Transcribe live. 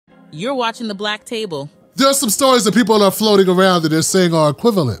You're watching The Black Table. There are some stories that people are floating around that they're saying are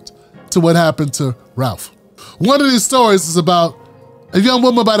equivalent to what happened to Ralph. One of these stories is about a young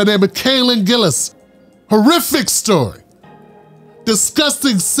woman by the name of Kaylin Gillis. Horrific story.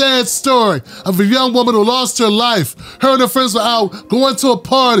 Disgusting, sad story of a young woman who lost her life. Her and her friends were out going to a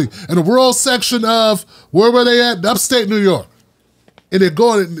party in a rural section of, where were they at? Upstate New York. And they're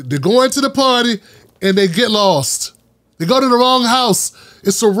going to the party and they get lost. They go to the wrong house.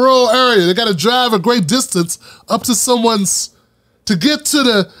 It's a rural area. They got to drive a great distance up to someone's, to get to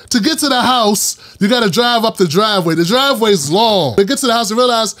the house, you got to drive up the driveway. The driveway's long. They get to the house and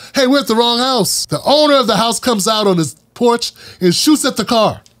realize, hey, we're at the wrong house. The owner of the house comes out on his porch and shoots at the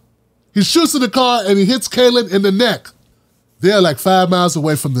car. He shoots at the car and he hits Kaylin in the neck. They're like 5 miles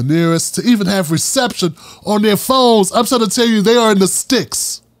away from the nearest to even have reception on their phones. I'm trying to tell you, they are in the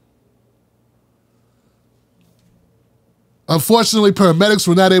sticks. Unfortunately, paramedics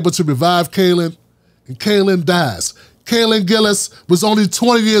were not able to revive Kaylin, and Kaylin dies. Kaylin Gillis was only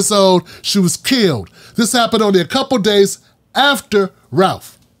 20 years old. She was killed. This happened only a couple days after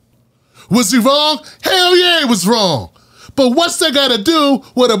Ralph. Was he wrong? Hell yeah, he was wrong. But what's that got to do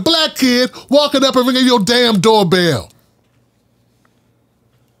with a black kid walking up and ringing your damn doorbell?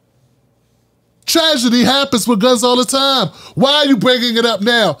 Tragedy happens with guns all the time. Why are you bringing it up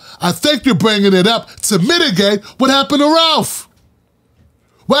now? I think you're bringing it up to mitigate what happened to Ralph.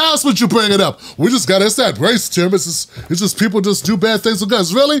 Why else would you bring it up? It's that race, Tim. It's just people just do bad things with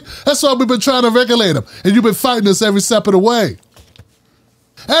guns. Really? That's why we've been trying to regulate them. And you've been fighting us every step of the way.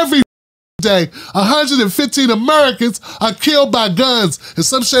 Every day, 115 Americans are killed by guns in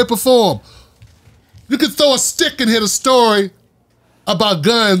some shape or form. You could throw a stick and hit a story about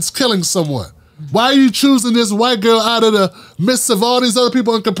guns killing someone. Why are you choosing this white girl out of the midst of all these other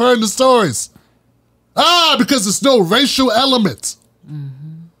people and comparing the stories? Because there's no racial element.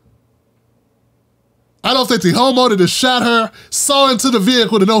 I don't think the homeowner that shot her saw into the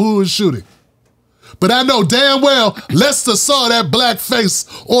vehicle to know who was shooting. But I know damn well Lester saw that black face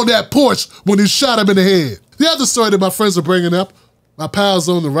on that porch when he shot him in the head. The other story that my friends are bringing up, my pals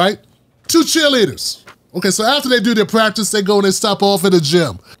on the right, 2 cheerleaders. Okay, so after they do their practice, they go and they stop off at the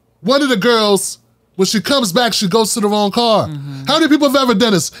gym. One of the girls, when she comes back, she goes to the wrong car. How many people have ever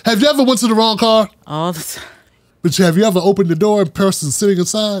done this? Have you ever went to the wrong car? All the time. But have you ever opened the door and person sitting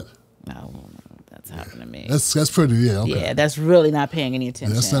inside? No, that's happened to me. That's pretty, yeah. Okay. Yeah, that's really not paying any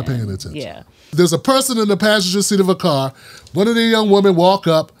attention. That's not paying attention. Yeah. There's a person in the passenger seat of a car. One of the young women walk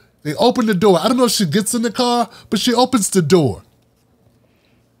up. They open the door. I don't know if she gets in the car, but she opens the door.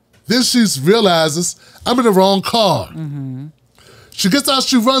 Then she realizes, I'm in the wrong car. She gets out,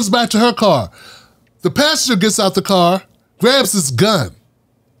 she runs back to her car. The passenger gets out the car, grabs his gun.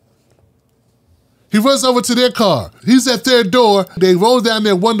 He runs over to their car. He's at their door. They roll down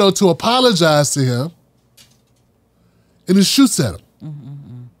their window to apologize to him, and he shoots at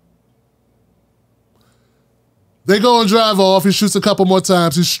him. They go and drive off. He shoots a couple more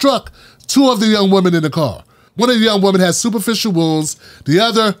times. He struck 2 of the young women in the car. One of the young women has superficial wounds. The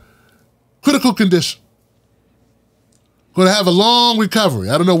other, critical condition. Going to have a long recovery.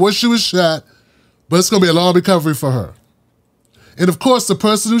 I don't know where she was shot, but it's going to be a long recovery for her. And of course, the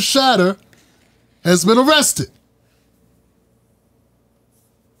person who shot her has been arrested.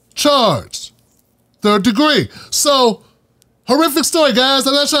 Charged. 3rd degree. So, horrific story, guys.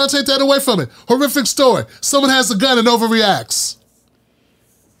 I'm not trying to take that away from it. Horrific story. Someone has a gun and overreacts.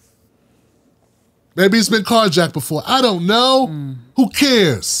 Maybe he's been carjacked before. I don't know. Who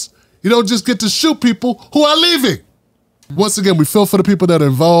cares? You don't just get to shoot people who are leaving. Once again, we feel for the people that are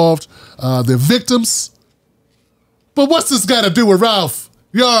involved, they're victims. But what's this got to do with Ralph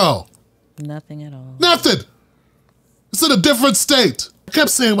Yarl? Nothing at all. Nothing. It's in a different state. I kept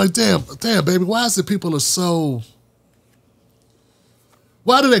saying, like, damn, baby, why is it people are so...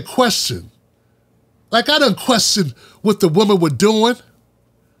 Why do they question? Like, I done questioned what the women were doing.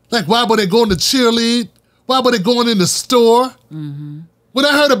 Like, why were they going to cheerlead? Why were they going in the store? When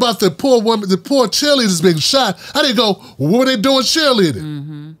I heard about the poor woman, the poor cheerleaders being shot, I didn't go, well, what were they doing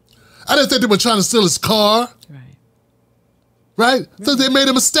cheerleading? I didn't think they were trying to steal his car. Right? So they made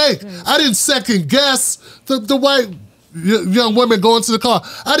a mistake. I didn't second guess the white young women going to the car.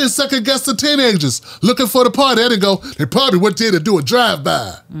 I didn't second guess the teenagers looking for the party. I didn't go, they probably went there to do a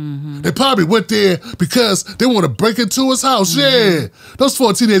drive-by. They probably went there because they want to break into his house. Yeah. Those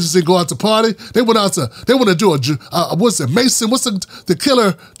 4 teenagers didn't go out to party. They want to do what's it, Mason? What's the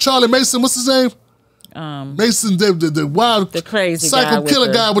killer, Charlie Mason? What's his name? Mason, the wild, the crazy psycho guy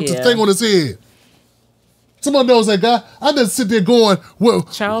killer guy with the thing on his head. Someone knows that guy. I didn't sit there going, well,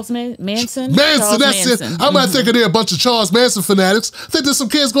 Charles Manson? Manson, Charles that's Manson. it. I might think they're a bunch of Charles Manson fanatics. I think there's some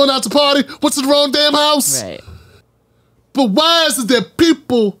kids going out to party. What's in the wrong damn house? Right. But why is it that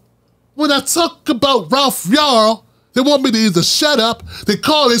people, when I talk about Ralph Yarl, they want me to either shut up, they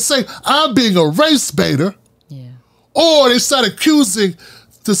say I'm being a race baiter, or they start accusing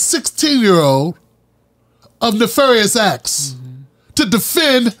the 16-year-old of nefarious acts to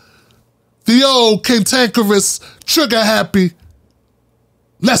defend the old cantankerous, trigger-happy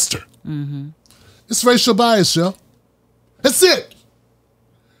Lester. It's racial bias, yo. That's it.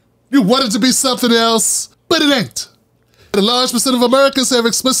 You want it to be something else, but it ain't. A large percent of Americans have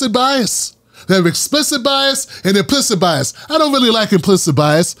explicit bias. They have explicit bias and implicit bias. I don't really like implicit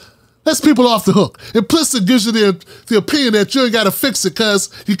bias. That's people off the hook. Implicit gives you the opinion that you ain't got to fix it because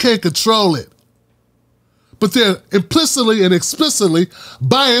you can't control it. But they're implicitly and explicitly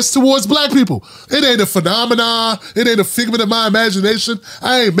biased towards black people. It ain't a phenomenon. It ain't a figment of my imagination.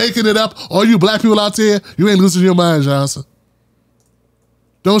 I ain't making it up. All you black people out there, you ain't losing your mind, Johnson.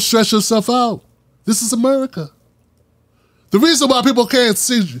 Don't stress yourself out. This is America. The reason why people can't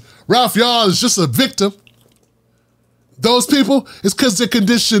see Ralph Yarl as just a victim, those people, is because they're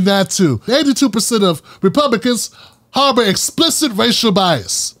conditioned not to. 82% of Republicans harbor explicit racial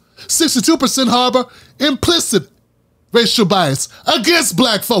bias. 62% harbor implicit racial bias against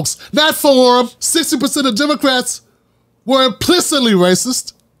black folks, not for them. 60% of Democrats were implicitly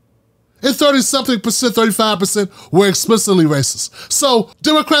racist, and 30-something percent, 35% were explicitly racist. So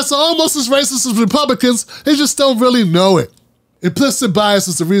Democrats are almost as racist as Republicans, they just don't really know it. Implicit bias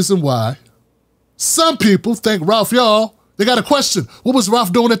is the reason why some people think Ralph Yarl, they got a question. What was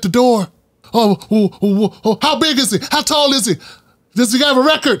Ralph doing at the door? Oh, how big is he? How tall is he? Does he have a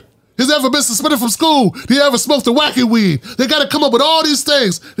record? Has he ever been suspended from school? Did he ever smoke the wacky weed? They got to come up with all these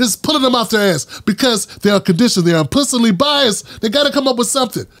things, just pulling them out their ass because they are conditioned, they are implicitly biased. They got to come up with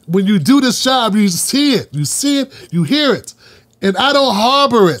something. When you do this job, you see it, you hear it, and I don't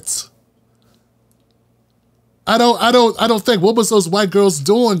harbor it. I don't think, what was those white girls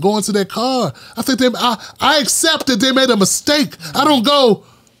doing going to their car? I think I accept that they made a mistake. I don't go,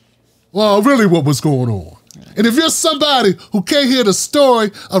 well, really what was going on? And if you're somebody who can't hear the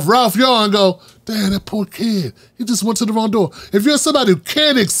story of Ralph Yarl and go, damn, that poor kid, he just went to the wrong door. If you're somebody who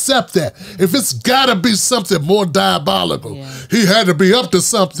can't accept that, if it's gotta be something more diabolical, he had to be up to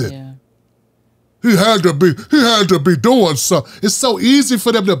something. Yeah. He had to be doing something. It's so easy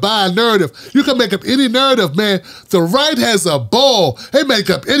for them to buy a narrative. You can make up any narrative, man. The right has a ball. They make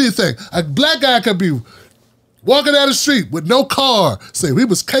up anything. A black guy could be walking down the street with no car. Say, he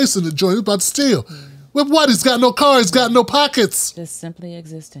was casing the joint, he was about to steal. With what? He's got no car, he's got no pockets. Just simply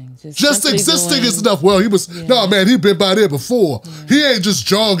existing. Just existing is enough. Well, he was, no man, he been by there before. He ain't just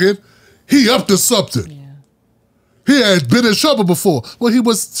jogging. He up to something. He had been in trouble before. Well, he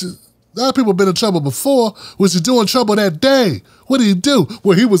was, a lot of people been in trouble before. Was he doing trouble that day? What did he do?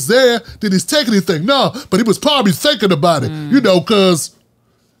 Well, he was there. Did he take anything? No, but he was probably thinking about it. You know, because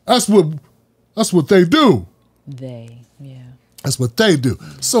that's what they do. That's what they do.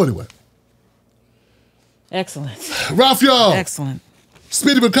 So anyway. Excellent. Ralph Yarl. Excellent.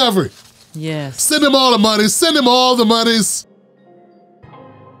 Speedy recovery. Yes. Send him all the money. Send him all the monies.